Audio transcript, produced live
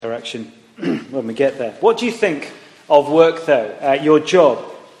direction when we get there. What do you think of work, though, your job?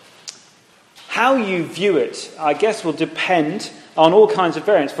 How you view it, I guess, will depend on all kinds of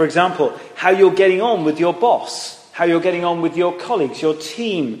variants. For example, how you're getting on with your boss, how you're getting on with your colleagues, your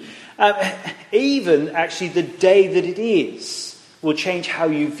team. Even, actually, the day that it is will change how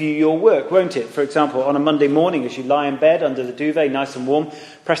you view your work, won't it? For example, on a Monday morning, as you lie in bed under the duvet, nice and warm,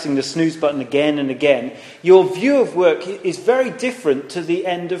 pressing the snooze button again and again, your view of work is very different to the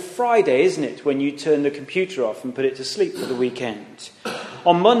end of Friday, isn't it, when you turn the computer off and put it to sleep for the weekend?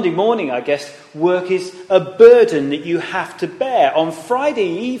 On Monday morning, I guess, work is a burden that you have to bear. On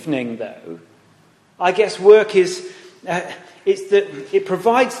Friday evening, though, I guess work is... It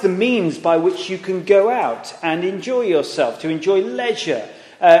provides the means by which you can go out and enjoy yourself, to enjoy leisure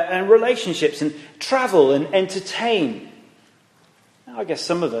and relationships and travel and entertain. I guess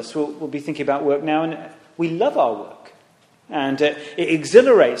some of us will be thinking about work now, and we love our work. And it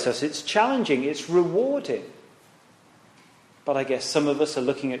exhilarates us, it's challenging, it's rewarding. But I guess some of us are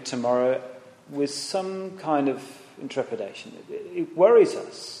looking at tomorrow with some kind of intrepidation. It worries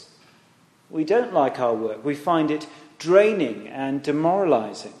us. We don't like our work. We find it draining and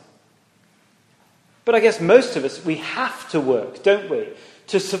demoralizing. But I guess most of us, we have to work, don't we?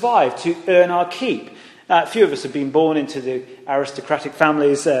 To survive, to earn our keep. A few of us have been born into the aristocratic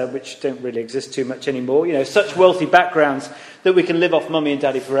families, which don't really exist too much anymore. You know, such wealthy backgrounds that we can live off mummy and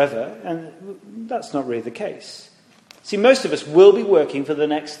daddy forever. And that's not really the case. See, most of us will be working for the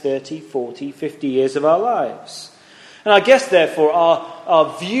next 30, 40, 50 years of our lives. And I guess, therefore,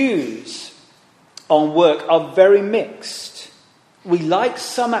 our views on work are very mixed. We like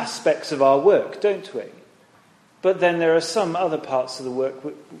some aspects of our work, don't we? But then there are some other parts of the work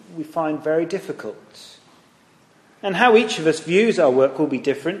we find very difficult. And how each of us views our work will be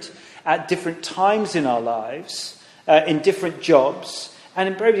different at different times in our lives, in different jobs,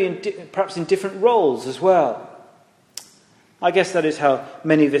 and perhaps in different roles as well. I guess that is how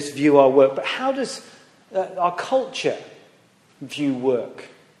many of us view our work. But how does our culture view work?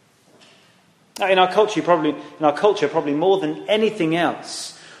 In our culture, probably more than anything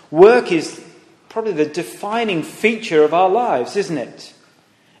else, work is probably the defining feature of our lives, isn't it?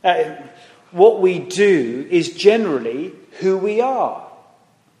 What we do is generally who we are.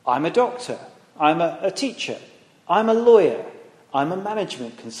 I'm a doctor. I'm a teacher. I'm a lawyer. I'm a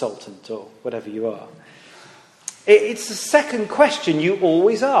management consultant, or whatever you are. It's the second question you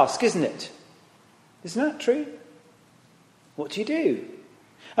always ask, isn't it? Isn't that true? What do you do?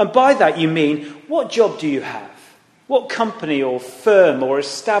 And by that you mean, what job do you have? What company or firm or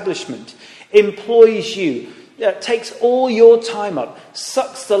establishment employs you, takes all your time up,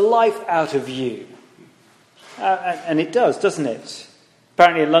 sucks the life out of you? And it does, doesn't it?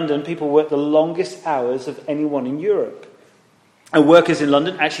 Apparently in London, people work the longest hours of anyone in Europe. And workers in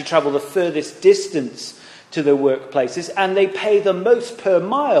London actually travel the furthest distance to their workplaces, and they pay the most per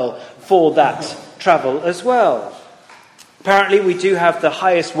mile for that travel as well. Apparently, we do have the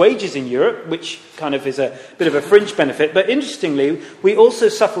highest wages in Europe, which kind of is a bit of a fringe benefit. But interestingly, we also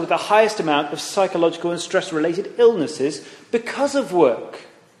suffer with the highest amount of psychological and stress-related illnesses because of work.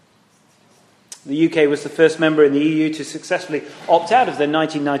 The UK was the first member in the EU to successfully opt out of the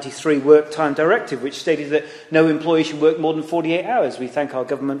 1993 Work Time Directive, which stated that no employee should work more than 48 hours. We thank our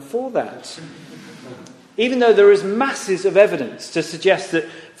government for that. Even though there is masses of evidence to suggest that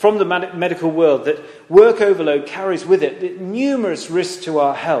from the medical world that work overload carries with it numerous risks to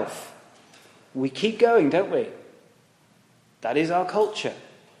our health, we keep going, don't we? That is our culture.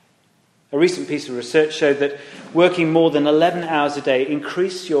 A recent piece of research showed that working more than 11 hours a day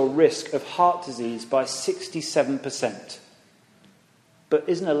increased your risk of heart disease by 67%. But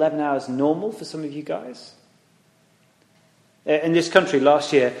isn't 11 hours normal for some of you guys? In this country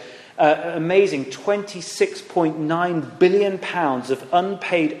last year, amazing £26.9 billion of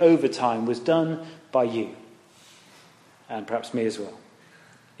unpaid overtime was done by you. And perhaps me as well.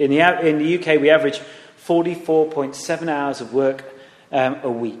 In the UK, we average 44.7 hours of work a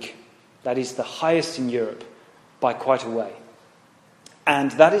week. That is the highest in Europe by quite a way. And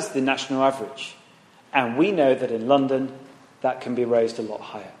that is the national average. And we know that in London, that can be raised a lot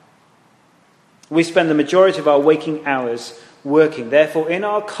higher. We spend the majority of our waking hours working. Therefore, in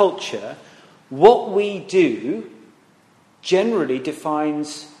our culture, what we do generally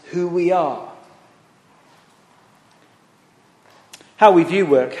defines who we are. How we view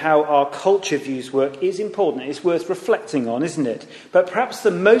work, how our culture views work is important. It's worth reflecting on, isn't it? But perhaps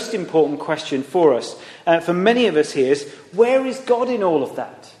the most important question for us, for many of us here, is where is God in all of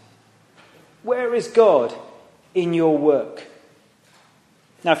that? Where is God in your work?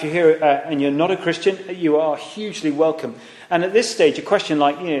 Now, if you're here and you're not a Christian, you are hugely welcome. And at this stage, a question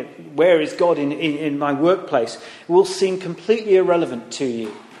like, where is God in my workplace, will seem completely irrelevant to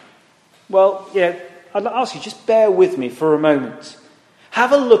you. Well, I'd ask you, just bear with me for a moment.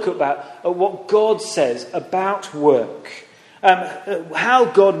 Have a look at what God says about work, how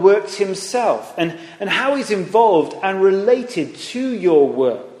God works himself, and how he's involved and related to your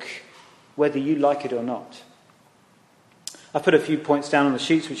work, whether you like it or not. I've put a few points down on the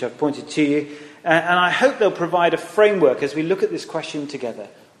sheets which I've pointed to you, and I hope they'll provide a framework as we look at this question together.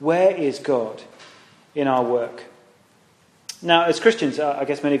 Where is God in our work? Now, as Christians, I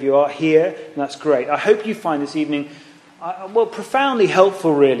guess many of you are here, and that's great. I hope you find this evening, profoundly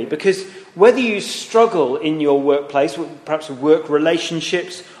helpful, really, because whether you struggle in your workplace, perhaps with work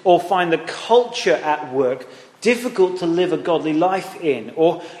relationships, or find the culture at work difficult to live a godly life in,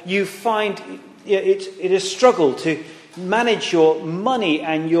 or you find it a struggle to manage your money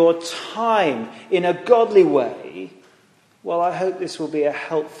and your time in a godly way, well, I hope this will be a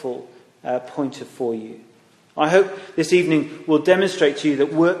helpful pointer for you. I hope this evening will demonstrate to you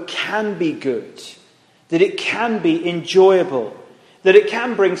that work can be good, that it can be enjoyable, that it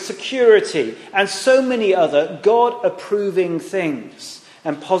can bring security and so many other God-approving things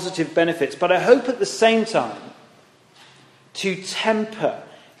and positive benefits. But I hope at the same time to temper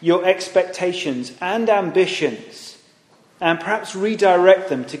your expectations and ambitions and perhaps redirect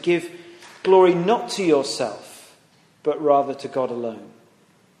them to give glory not to yourself, but rather to God alone.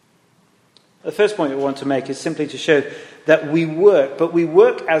 The first point I want to make is simply to show that we work, but we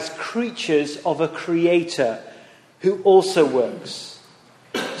work as creatures of a creator who also works.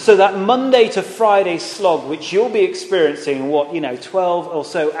 So that Monday to Friday slog, which you'll be experiencing, 12 or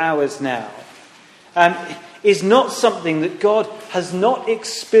so hours now, is not something that God has not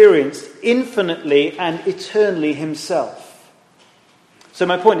experienced infinitely and eternally himself. So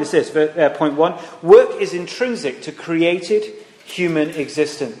my point is this, point 1, work is intrinsic to created human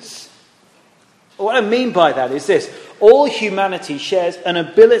existence. What I mean by that is this: all humanity shares an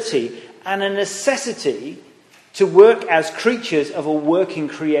ability and a necessity to work as creatures of a working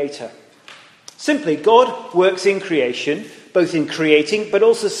creator. Simply, God works in creation, both in creating but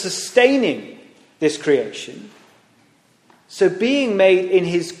also sustaining this creation. So being made in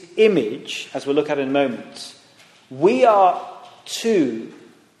his image, as we'll look at in a moment, we are too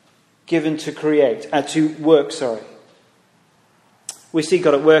given to work. We see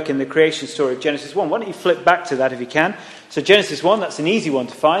God at work in the creation story of Genesis 1. Why don't you flip back to that if you can. So Genesis 1, that's an easy one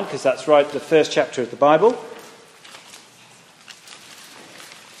to find because that's right at the first chapter of the Bible.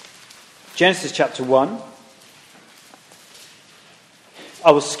 Genesis chapter 1.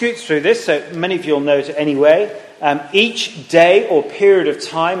 I will scoot through this, so many of you will know it anyway. Each day or period of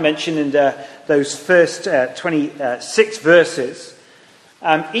time mentioned in those first 26 verses,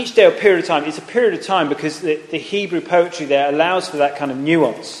 each day or period of time, it's a period of time because the Hebrew poetry there allows for that kind of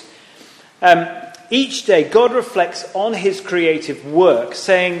nuance. Each day God reflects on his creative work,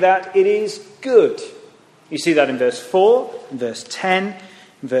 saying that it is good. You see that in verse 4, in verse 10,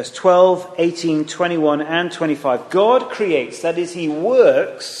 in verse 12, 18, 21 and 25. God creates, that is, he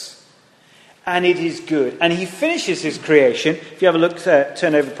works, and it is good. And he finishes his creation. If you have a look,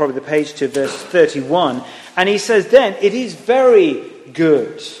 turn over probably the page to verse 31. And he says then, it is very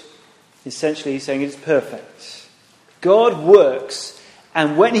good. Essentially, he's saying it is perfect. God works,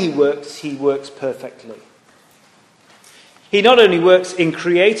 and when he works perfectly. He not only works in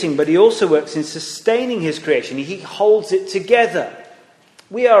creating, but he also works in sustaining his creation. He holds it together.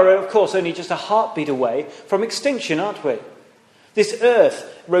 We are, of course, only just a heartbeat away from extinction, aren't we? This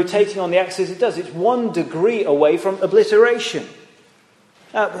earth, rotating on the axis it does, it's 1 degree away from obliteration.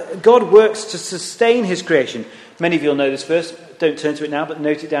 God works to sustain his creation. Many of you will know this verse. Don't turn to it now, but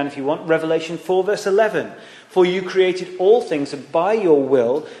note it down if you want. Revelation 4, verse 11. For you created all things, and by your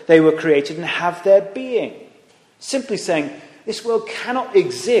will they were created and have their being. Simply saying, this world cannot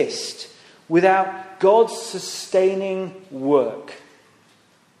exist without God's sustaining work.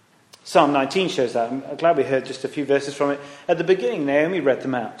 Psalm 19 shows that. I'm glad we heard just a few verses from it at the beginning. Naomi read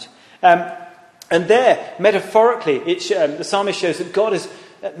them out. And there, metaphorically, the psalmist shows that God has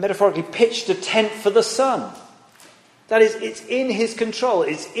metaphorically pitched a tent for the sun. That is, it's in his control.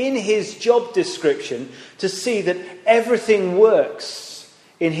 It's in his job description to see that everything works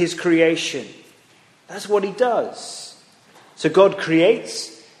in his creation. That's what he does. So God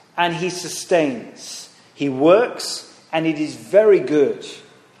creates and he sustains. He works and it is very good.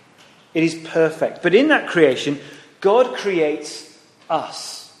 It is perfect. But in that creation, God creates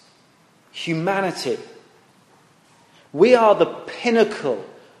us, humanity. We are the pinnacle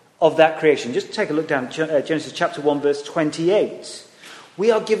of that creation. Just take a look down at Genesis chapter 1, verse 28. We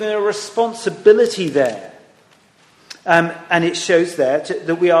are given a responsibility there. And it shows there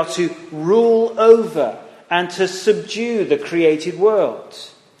that we are to rule over and to subdue the created world.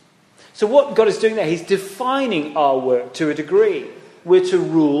 So what God is doing there, he's defining our work to a degree. We're to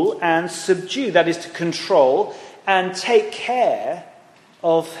rule and subdue, that is to control and take care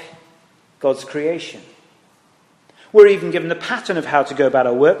of God's creation. We're even given the pattern of how to go about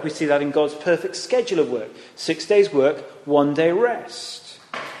our work. We see that in God's perfect schedule of work. 6 days work, 1 day rest.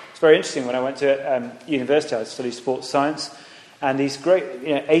 It's very interesting. When I went to university, I studied sports science, and these great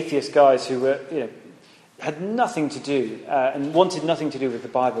atheist guys who were had nothing to do and wanted nothing to do with the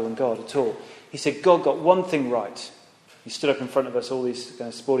Bible and God at all. He said, God got one thing right. He stood up in front of us, all these kind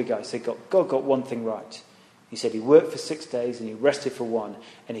of sporty guys, said, God got one thing right. He said he worked for 6 days and he rested for one.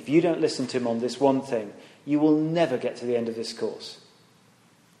 And if you don't listen to him on this one thing, you will never get to the end of this course.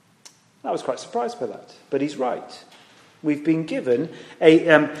 I was quite surprised by that, but he's right. We've been given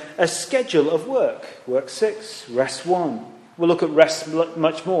a schedule of work. Work 6, rest 1. We'll look at rest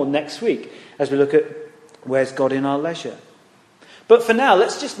much more next week as we look at where's God in our leisure. But for now,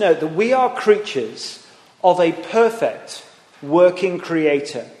 let's just note that we are creatures of a perfect working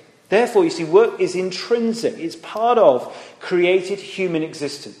creator. Therefore, you see, work is intrinsic. It's part of created human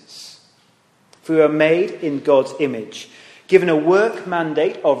existence. For we are made in God's image, given a work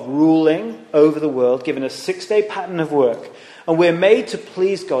mandate of ruling over the world, given a 6-day pattern of work, and we're made to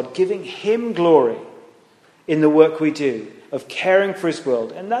please God, giving him glory in the work we do, of caring for his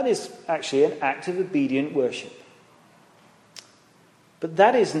world. And that is actually an act of obedient worship. But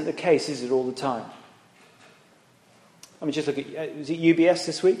that isn't the case, is it, all the time? I mean, just look at, was it UBS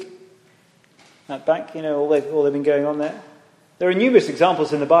this week? That bank, all they've been going on there. There are numerous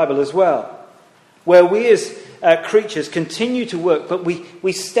examples in the Bible as well, where we as creatures continue to work, but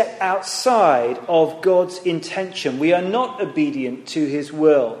we step outside of God's intention. We are not obedient to his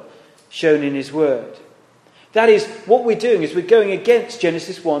will shown in his word. That is, what we're doing is we're going against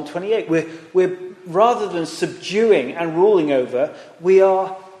Genesis 1:28. We're rather than subduing and ruling over, we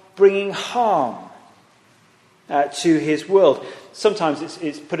are bringing harm to his world. Sometimes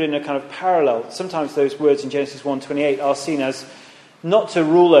it's put in a kind of parallel. Sometimes those words in Genesis 1:28 are seen as not to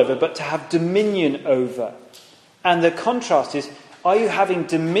rule over, but to have dominion over. And the contrast is, are you having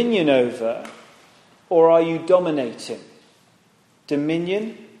dominion over, or are you dominating?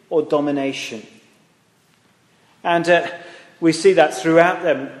 Dominion or domination? And we see that throughout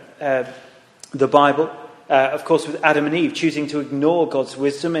the Bible. Of course, with Adam and Eve choosing to ignore God's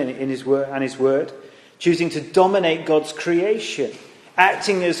wisdom in his word, choosing to dominate God's creation,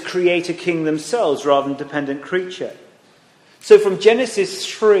 acting as creator king themselves rather than dependent creature. So from Genesis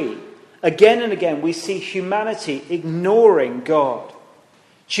 3, again and again, we see humanity ignoring God,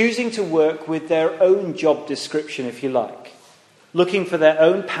 choosing to work with their own job description, if you like, looking for their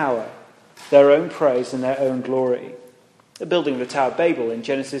own power, their own praise and their own glory. The building of the Tower of Babel in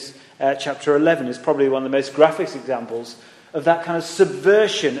Genesis chapter 11 is probably one of the most graphic examples of that kind of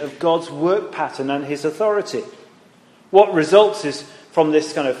subversion of God's work pattern and his authority. What results is from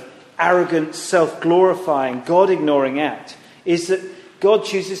this kind of arrogant, self-glorifying, God-ignoring act is that God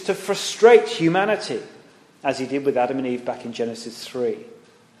chooses to frustrate humanity, as he did with Adam and Eve back in Genesis 3.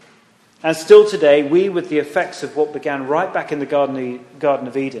 And still today, we, with the effects of what began right back in the Garden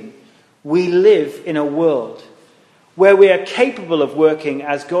of Eden, we live in a world where we are capable of working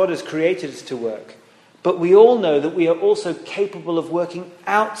as God has created us to work, but we all know that we are also capable of working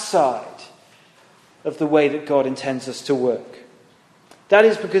outside of the way that God intends us to work. That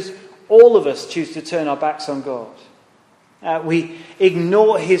is because all of us choose to turn our backs on God. We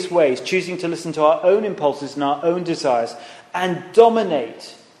ignore his ways, choosing to listen to our own impulses and our own desires, and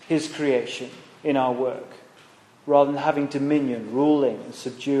dominate his creation in our work, rather than having dominion, ruling and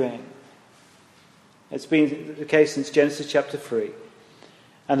subduing. It's been the case since Genesis chapter 3.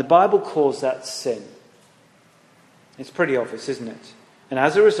 And the Bible calls that sin. It's pretty obvious, isn't it? And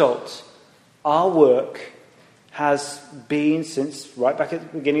as a result, our work has been, since right back at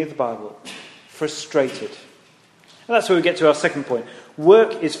the beginning of the Bible, frustrated. And that's where we get to our second point.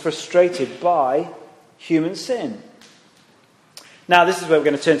 Work is frustrated by human sin. Now, this is where we're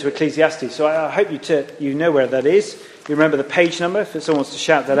going to turn to Ecclesiastes. So I hope you know where that is. You remember the page number, if someone wants to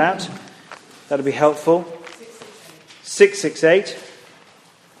shout that out. That'll be helpful. 668.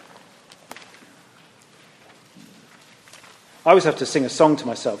 I always have to sing a song to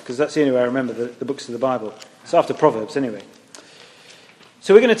myself because that's the only way I remember the books of the Bible. It's after Proverbs anyway.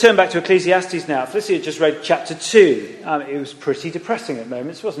 So we're going to turn back to Ecclesiastes now. Felicity had just read chapter 2. It was pretty depressing at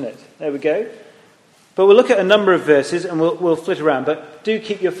moments, wasn't it? There we go. But we'll look at a number of verses and we'll flit around. But do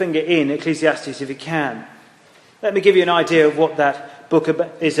keep your finger in Ecclesiastes if you can. Let me give you an idea of what that book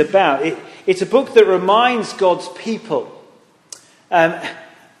is about. It's a book that reminds God's people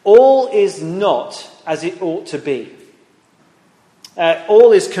all is not as it ought to be.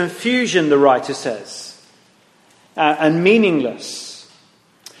 All is confusion, the writer says, and meaningless.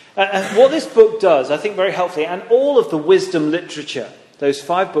 And what this book does, I think very helpfully, and all of the wisdom literature, those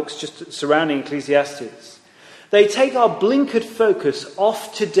 5 books just surrounding Ecclesiastes, they take our blinkered focus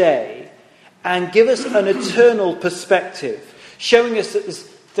off today and give us an eternal perspective, showing us that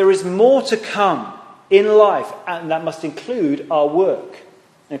there is more to come in life, and that must include our work.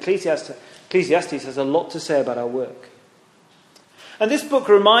 And Ecclesiastes has a lot to say about our work. And this book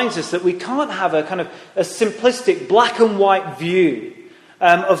reminds us that we can't have a kind of a simplistic black and white view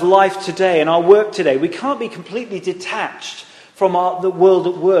of life today and our work today. We can't be completely detached from the world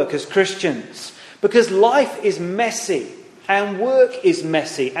at work as Christians, because life is messy and work is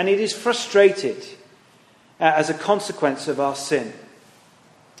messy and it is frustrated as a consequence of our sin.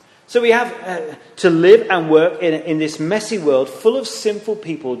 So we have to live and work in this messy world full of sinful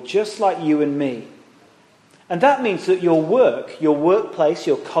people just like you and me. And that means that your work, your workplace,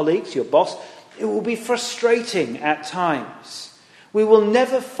 your colleagues, your boss, it will be frustrating at times. We will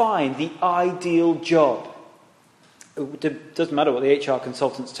never find the ideal job. It doesn't matter what the HR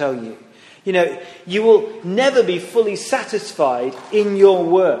consultants tell you. You know, you will never be fully satisfied in your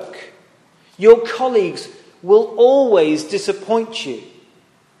work. Your colleagues will always disappoint you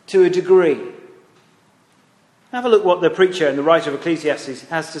to a degree. Have a look what the preacher and the writer of Ecclesiastes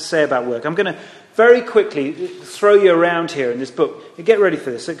has to say about work. I'm going to very quickly throw you around here in this book. Get ready for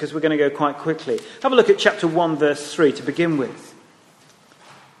this because we're going to go quite quickly. Have a look at chapter 1 verse 3 to begin with.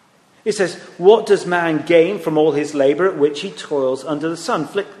 It says, "What does man gain from all his labour at which he toils under the sun?"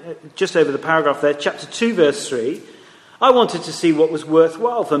 Flick just over the paragraph there, chapter 2 verse 3. "I wanted to see what was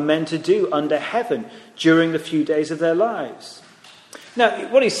worthwhile for men to do under heaven during the few days of their lives." Now,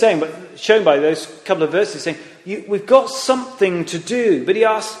 what he's saying, but shown by those couple of verses, saying, we've got something to do. But he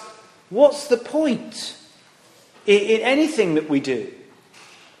asks, what's the point in anything that we do?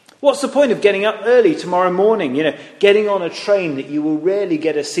 What's the point of getting up early tomorrow morning, getting on a train that you will rarely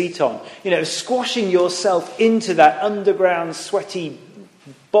get a seat on, squashing yourself into that underground sweaty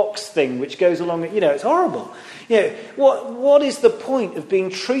box thing which goes along, it's horrible. What is the point of being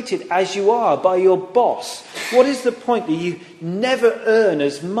treated as you are by your boss? What is the point that you never earn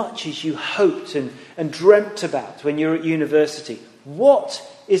as much as you hoped and dreamt about when you're at university? What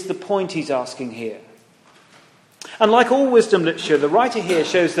is the point, he's asking here? And like all wisdom literature, the writer here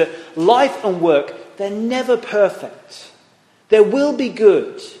shows that life and work, they're never perfect. There will be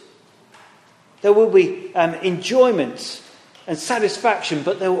good. There will be enjoyment and satisfaction,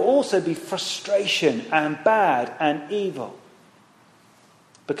 but there will also be frustration and bad and evil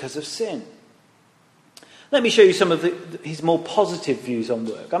because of sin. Let me show you some of his more positive views on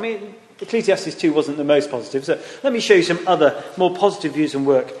work. I mean, Ecclesiastes 2 wasn't the most positive, so let me show you some other more positive views on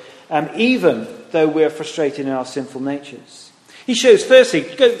work, even though we're frustrated in our sinful natures. He shows, firstly,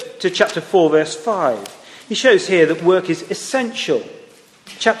 go to chapter 4, verse 5. He shows here that work is essential.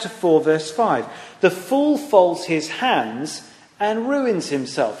 Chapter 4, verse 5. "The fool folds his hands and ruins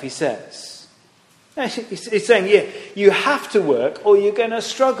himself," he says. He's saying, you have to work or you're going to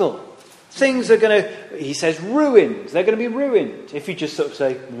struggle. Things are going to, he says, ruined. They're going to be ruined if you just sort of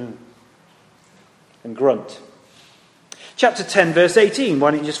say, and grunt. Chapter 10, verse 18.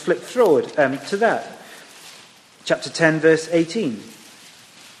 Why don't you just flip forward to that? Chapter 10, verse 18.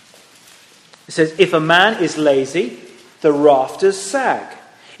 It says, "If a man is lazy, the rafters sag.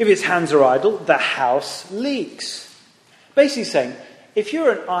 If his hands are idle, the house leaks." Basically saying, if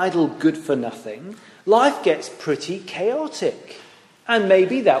you're an idle good-for-nothing, life gets pretty chaotic. And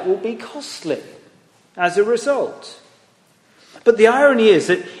maybe that will be costly as a result. But the irony is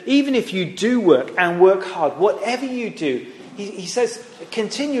that even if you do work and work hard, whatever you do, he says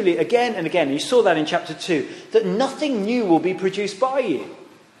continually, again and again, you saw that in chapter 2, that nothing new will be produced by you.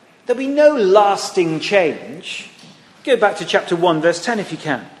 There'll be no lasting change. Go back to chapter 1, verse 10 if you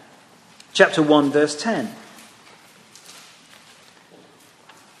can. Chapter 1, verse 10.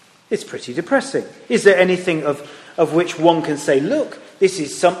 It's pretty depressing. Is there anything of which one can say, look, this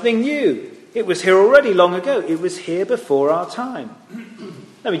is something new. It was here already long ago. It was here before our time.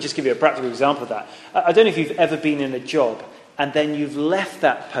 Let me just give you a practical example of that. I don't know if you've ever been in a job and then you've left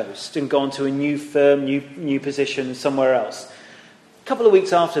that post and gone to a new firm, new position somewhere else. A couple of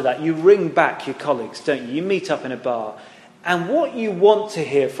weeks after that, you ring back your colleagues, don't you? You meet up in a bar. And what you want to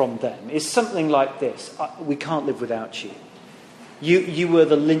hear from them is something like this. We can't live without you. You were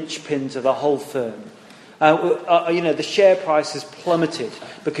the linchpin to the whole firm. The share price has plummeted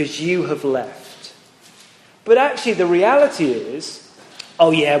because you have left. But actually the reality is Oh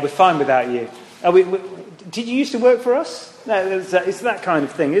yeah, we're fine without you. Did you used to work for us? No, it's that kind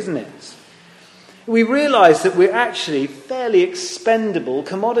of thing, isn't it? We realise that we're actually fairly expendable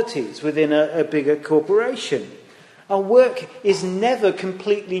commodities within a bigger corporation. Our work is never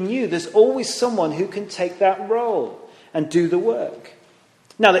completely new. There's always someone who can take that role and do the work.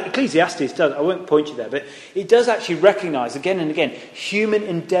 Now, the Ecclesiastes does, I won't point you there, but it does actually recognise again and again human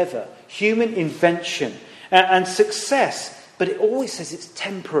endeavour, human invention and success, but it always says it's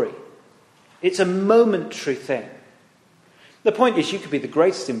temporary. It's a momentary thing. The point is, you could be the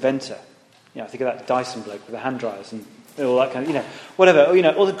greatest inventor. I think of that Dyson bloke with the hand dryers and all that kind of, whatever.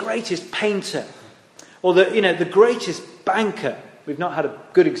 Or the greatest painter, or the greatest banker. We've not had a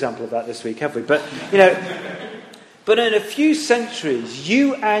good example of that this week, have we? But but in a few centuries,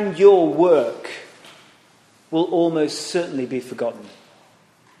 you and your work will almost certainly be forgotten.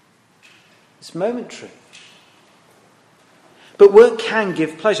 It's momentary. But work can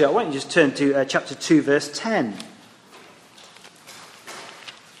give pleasure. Why don't you just turn to chapter 2, verse 10.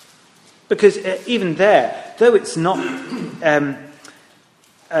 Because even there, though it's not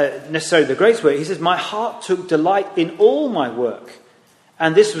necessarily the greatest work, he says, my heart took delight in all my work,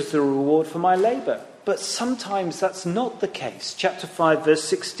 and this was the reward for my labour. But sometimes that's not the case. Chapter 5, verse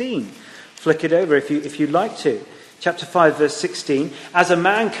 16. Flick it over if you'd like to. Chapter 5, verse 16. As a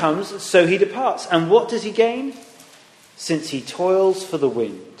man comes, so he departs. And what does he gain? Since he toils for the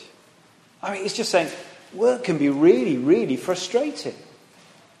wind. It's just saying, work can be really, really frustrating.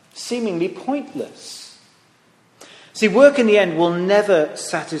 Seemingly pointless. See, work in the end will never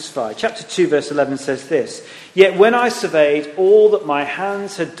satisfy. Chapter 2, verse 11 says this, yet when I surveyed all that my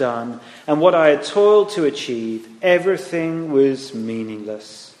hands had done and what I had toiled to achieve, everything was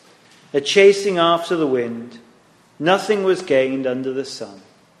meaningless. A chasing after the wind, nothing was gained under the sun.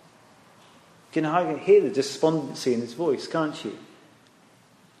 You can hear the despondency in his voice, can't you?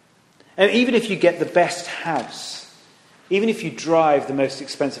 And even if you get the best house, even if you drive the most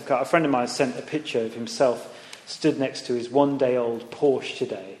expensive car, a friend of mine sent a picture of himself stood next to his one-day-old Porsche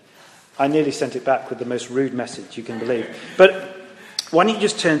today. I nearly sent it back with the most rude message you can believe. But why don't you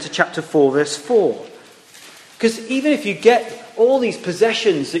just turn to chapter 4, verse 4? Because even if you get all these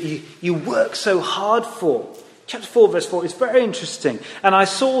possessions that you work so hard for, chapter 4, verse 4 is very interesting. And I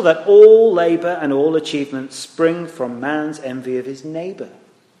saw that all labour and all achievement spring from man's envy of his neighbour.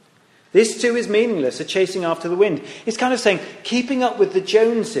 This too is meaningless, a chasing after the wind. It's kind of saying, keeping up with the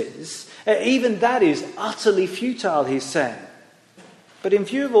Joneses, even that is utterly futile, he's saying. But in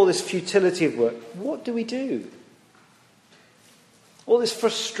view of all this futility of work, what do we do? All this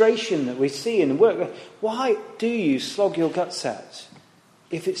frustration that we see in work, why do you slog your guts out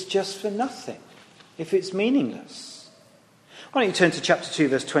if it's just for nothing, if it's meaningless? Why don't you turn to chapter 2,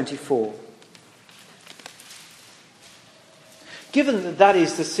 verse 24? Given that that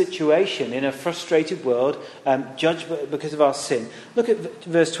is the situation in a frustrated world, judged because of our sin, look at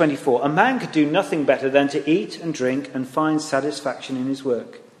verse 24. A man could do nothing better than to eat and drink and find satisfaction in his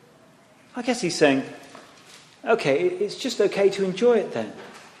work. I guess he's saying, okay, it's just okay to enjoy it then.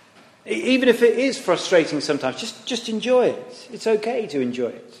 Even if it is frustrating sometimes, just enjoy it. It's okay to enjoy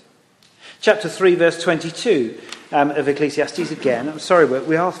it. Chapter 3, verse 22 of Ecclesiastes again. I'm sorry,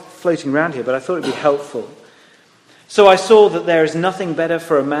 we are floating around here, but I thought it would be helpful. So I saw that there is nothing better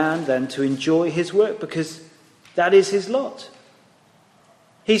for a man than to enjoy his work, because that is his lot.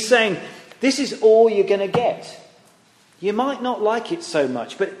 He's saying, this is all you're going to get. You might not like it so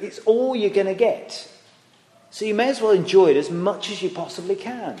much, but it's all you're going to get. So you may as well enjoy it as much as you possibly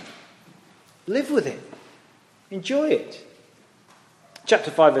can. Live with it. Enjoy it. Chapter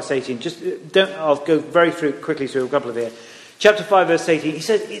 5, verse 18. I'll go very quickly through a couple of here. Chapter 5, verse 18. He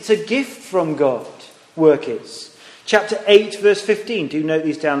says, it's a gift from God, work is. Chapter 8, verse 15. Do note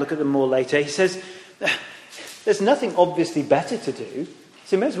these down, look at them more later. He says, there's nothing obviously better to do,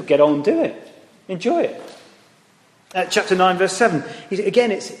 so you may as well get on and do it. Enjoy it. Chapter 9, verse 7.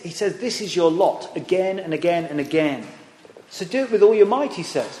 He says, this is your lot, again and again and again. So do it with all your might, he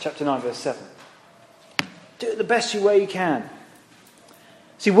says, chapter 9, verse 7. Do it the best way you can.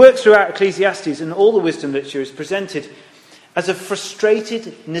 See, work throughout Ecclesiastes and all the wisdom literature is presented as a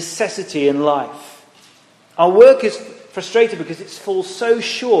frustrated necessity in life. Our work is frustrated because it falls so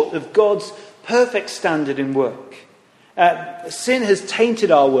short of God's perfect standard in work. Sin has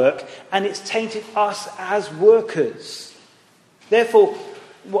tainted our work, and it's tainted us as workers. Therefore,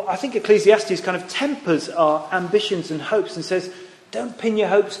 I think Ecclesiastes kind of tempers our ambitions and hopes and says, don't pin your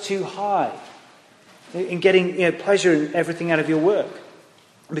hopes too high in getting pleasure and everything out of your work,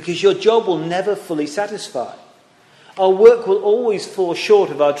 because your job will never fully satisfy. Our work will always fall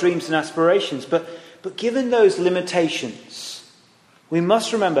short of our dreams and aspirations, but given those limitations, we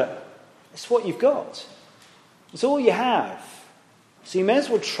must remember it's what you've got. It's all you have. So you may as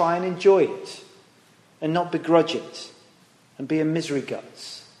well try and enjoy it and not begrudge it and be a misery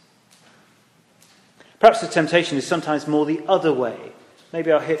guts. Perhaps the temptation is sometimes more the other way.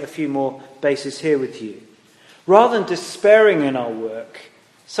 Maybe I'll hit a few more bases here with you. Rather than despairing in our work,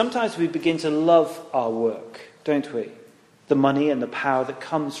 sometimes we begin to love our work, don't we? The money and the power that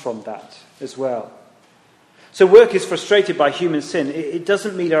comes from that as well. So work is frustrated by human sin. It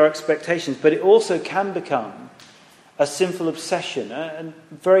doesn't meet our expectations, but it also can become a sinful obsession. And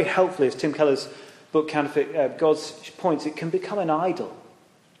very helpfully, as Tim Keller's book, Counterfeit Gods, points, it can become an idol.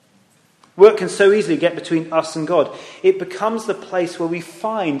 Work can so easily get between us and God. It becomes the place where we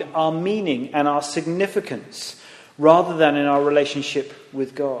find our meaning and our significance rather than in our relationship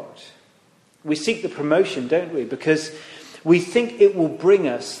with God. We seek the promotion, don't we? Because we think it will bring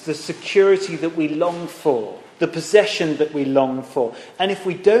us the security that we long for, the possession that we long for. And if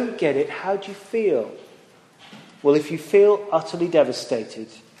we don't get it, how do you feel? Well, if you feel utterly devastated,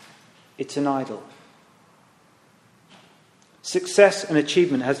 it's an idol. Success and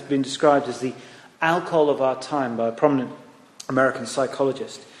achievement has been described as the alcohol of our time by a prominent American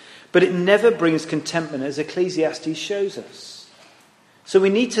psychologist. But it never brings contentment, as Ecclesiastes shows us. So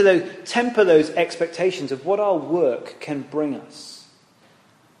we need to, though, temper those expectations of what our work can bring us.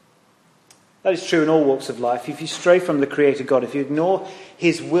 That is true in all walks of life. If you stray from the Creator God, if you ignore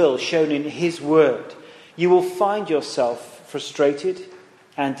His will shown in His Word, you will find yourself frustrated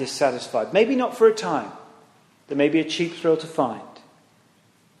and dissatisfied. Maybe not for a time. There may be a cheap thrill to find.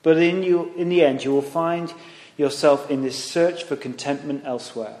 But in the end, you will find yourself in this search for contentment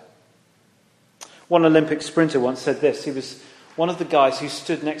elsewhere. One Olympic sprinter once said this. He was one of the guys who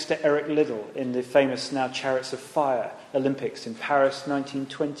stood next to Eric Liddell in the famous now Chariots of Fire Olympics in Paris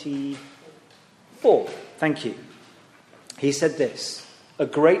 1924. Thank you. He said this: a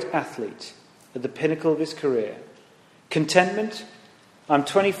great athlete at the pinnacle of his career. Contentment? I'm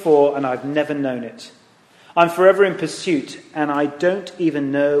 24 and I've never known it. I'm forever in pursuit and I don't even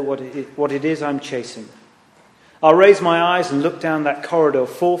know what it is I'm chasing. I'll raise my eyes and look down that corridor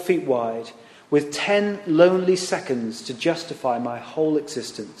 4 feet wide with 10 lonely seconds to justify my whole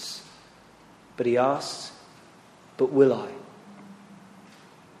existence. But he asks, but will I?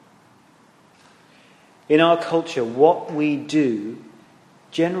 In our culture, what we do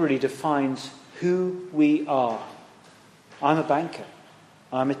generally defines who we are. I'm a banker.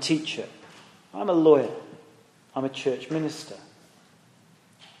 I'm a teacher. I'm a lawyer. I'm a church minister.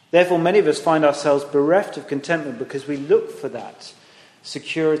 Therefore, many of us find ourselves bereft of contentment because we look for that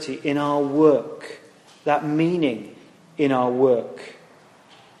security in our work, that meaning in our work,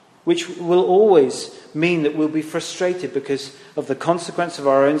 which will always mean that we'll be frustrated because of the consequence of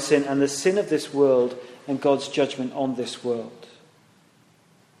our own sin and the sin of this world and God's judgment on this world.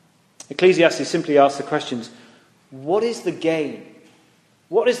 Ecclesiastes simply asks the questions, what is the gain?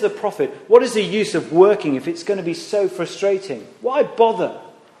 What is the profit? What is the use of working if it's going to be so frustrating? Why bother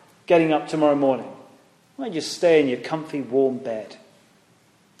getting up tomorrow morning? Why don't you stay in your comfy, warm bed?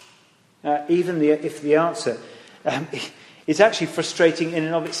 If the answer is actually frustrating in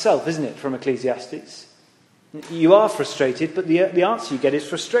and of itself, isn't it, from Ecclesiastes? You are frustrated, but the answer you get is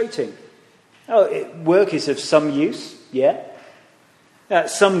frustrating. Work is of some use, yeah.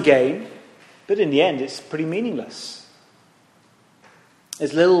 Some gain, but in the end it's pretty meaningless.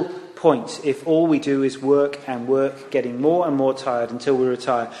 There's little point if all we do is work and work, getting more and more tired until we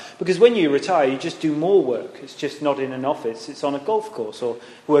retire. Because when you retire, you just do more work. It's just not in an office. It's on a golf course or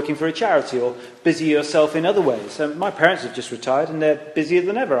working for a charity or busy yourself in other ways. My parents have just retired and they're busier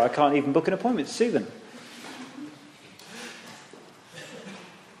than ever. I can't even book an appointment to see them.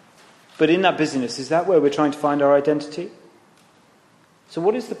 But in that busyness, is that where we're trying to find our identity? So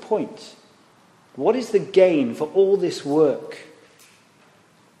what is the point? What is the gain for all this work?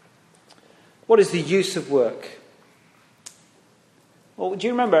 What is the use of work? Well, do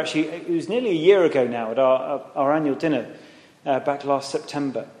you remember, actually, it was nearly a year ago now at our annual dinner back last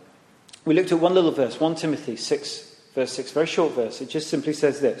September. We looked at one little verse, 1 Timothy 6, verse 6, very short verse. It just simply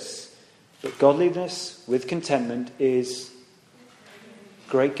says this, that godliness with contentment is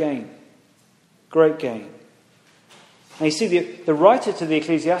great gain. Great gain. And you see, the writer to the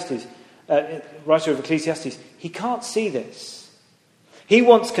Ecclesiastes, writer of Ecclesiastes, he can't see this. He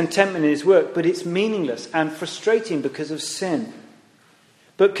wants contentment in his work, but it's meaningless and frustrating because of sin.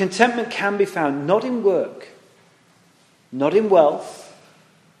 But contentment can be found not in work, not in wealth,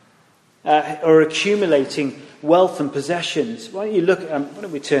 or accumulating wealth and possessions. Why don't you look? Why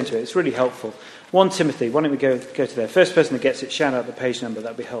don't we turn to it? It's really helpful. 1 Timothy. Why don't we go to there? First person that gets it, shout out the page number.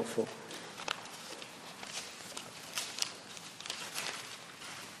 That'd be helpful.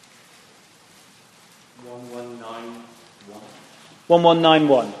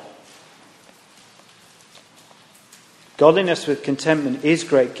 1191. Godliness with contentment is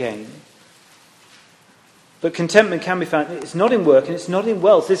great gain. But contentment can be found, it's not in work and it's not in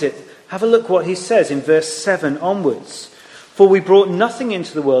wealth, is it? Have a look what he says in verse 7 onwards. For we brought nothing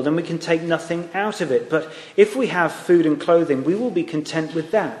into the world and we can take nothing out of it. But if we have food and clothing, we will be content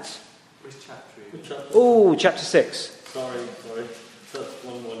with that. Which chapter? Oh, chapter 6. Sorry. That's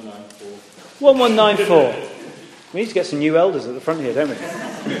 1194. 1194. We need to get some new elders at the front here, don't we?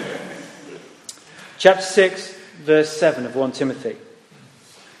 Chapter 6, verse 7 of 1 Timothy.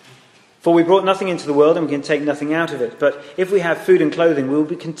 For we brought nothing into the world and we can take nothing out of it. But if we have food and clothing, we will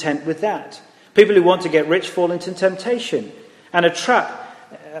be content with that. People who want to get rich fall into temptation and a trap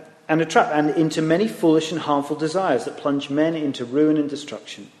and into many foolish and harmful desires that plunge men into ruin and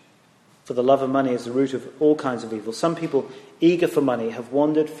destruction. For the love of money is the root of all kinds of evil. Some people, eager for money, have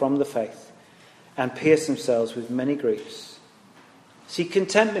wandered from the faith and pierced themselves with many griefs. See,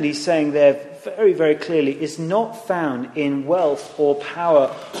 contentment, he's saying there very, very clearly, is not found in wealth or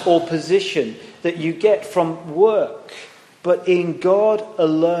power or position that you get from work, but in God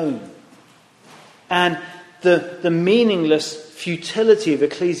alone. And the meaningless futility of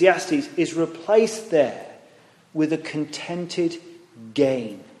Ecclesiastes is replaced there with a contented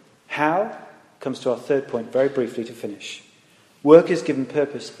gain. How? Comes to our third point very briefly to finish. Work is given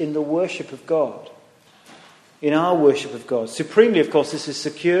purpose in the worship of God. In our worship of God. Supremely, of course, this is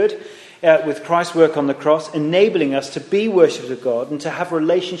secured with Christ's work on the cross, enabling us to be worshippers of God and to have a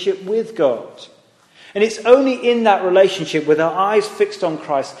relationship with God. And it's only in that relationship, with our eyes fixed on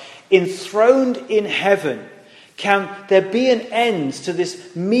Christ, enthroned in heaven, can there be an end to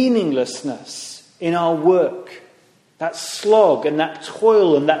this meaninglessness in our work. That slog and that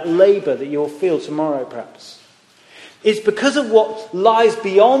toil and that labour that you'll feel tomorrow, perhaps. It's because of what lies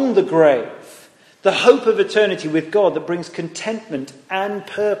beyond the grave, the hope of eternity with God, that brings contentment and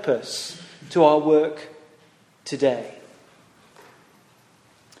purpose to our work today.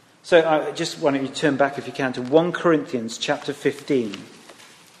 So why don't you turn back, if you can, to 1 Corinthians chapter 15.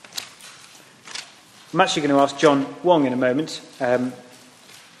 I'm actually going to ask John Wong in a moment, one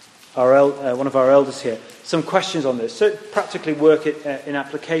of our elders here, some questions on this. So practically work it in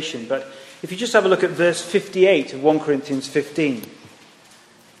application. But if you just have a look at verse 58 of 1 Corinthians 15.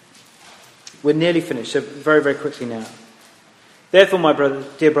 We're nearly finished, so very, very quickly now. Therefore, my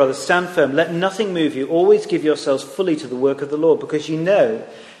dear brothers, stand firm. Let nothing move you. Always give yourselves fully to the work of the Lord, because you know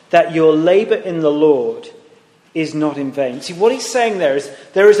that your labour in the Lord is not in vain. See, what he's saying there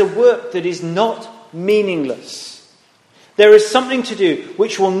is a work that is not meaningless. There is something to do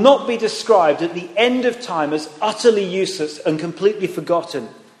which will not be described at the end of time as utterly useless and completely forgotten.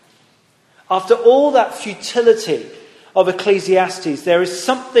 After all that futility of Ecclesiastes, there is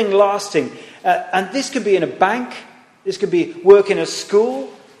something lasting. And this could be in a bank. This could be work in a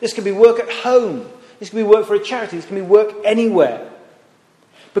school. This could be work at home. This could be work for a charity. This could be work anywhere.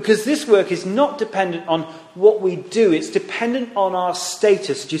 Because this work is not dependent on what we do. It's dependent on our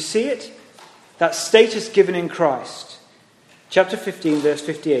status. Do you see it? That status given in Christ. Chapter 15, verse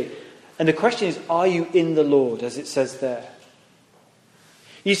 58. And the question is, are you in the Lord, as it says there?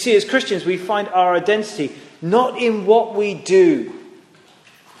 You see, as Christians, we find our identity not in what we do,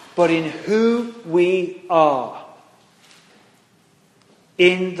 but in who we are.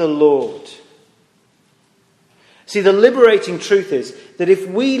 In the Lord. See, the liberating truth is that if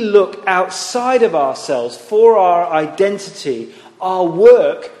we look outside of ourselves for our identity, our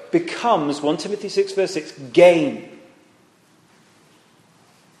work becomes, 1 Timothy 6 verse 6, gain.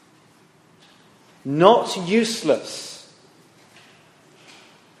 Not useless.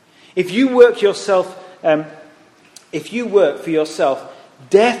 If you work for yourself,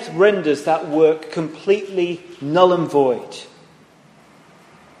 death renders that work completely null and void.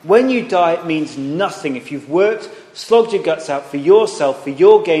 When you die, it means nothing if you've worked, slogged your guts out for yourself, for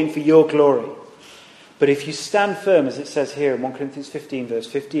your gain, for your glory. But if you stand firm, as it says here in 1 Corinthians 15, verse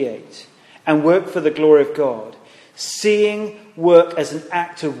 58, and work for the glory of God, seeing work as an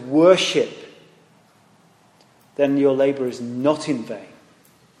act of worship, then your labour is not in vain.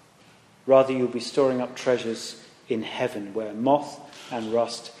 Rather, you'll be storing up treasures in heaven where moth and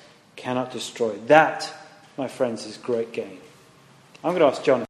rust cannot destroy. That, my friends, is great gain. I'm going to ask John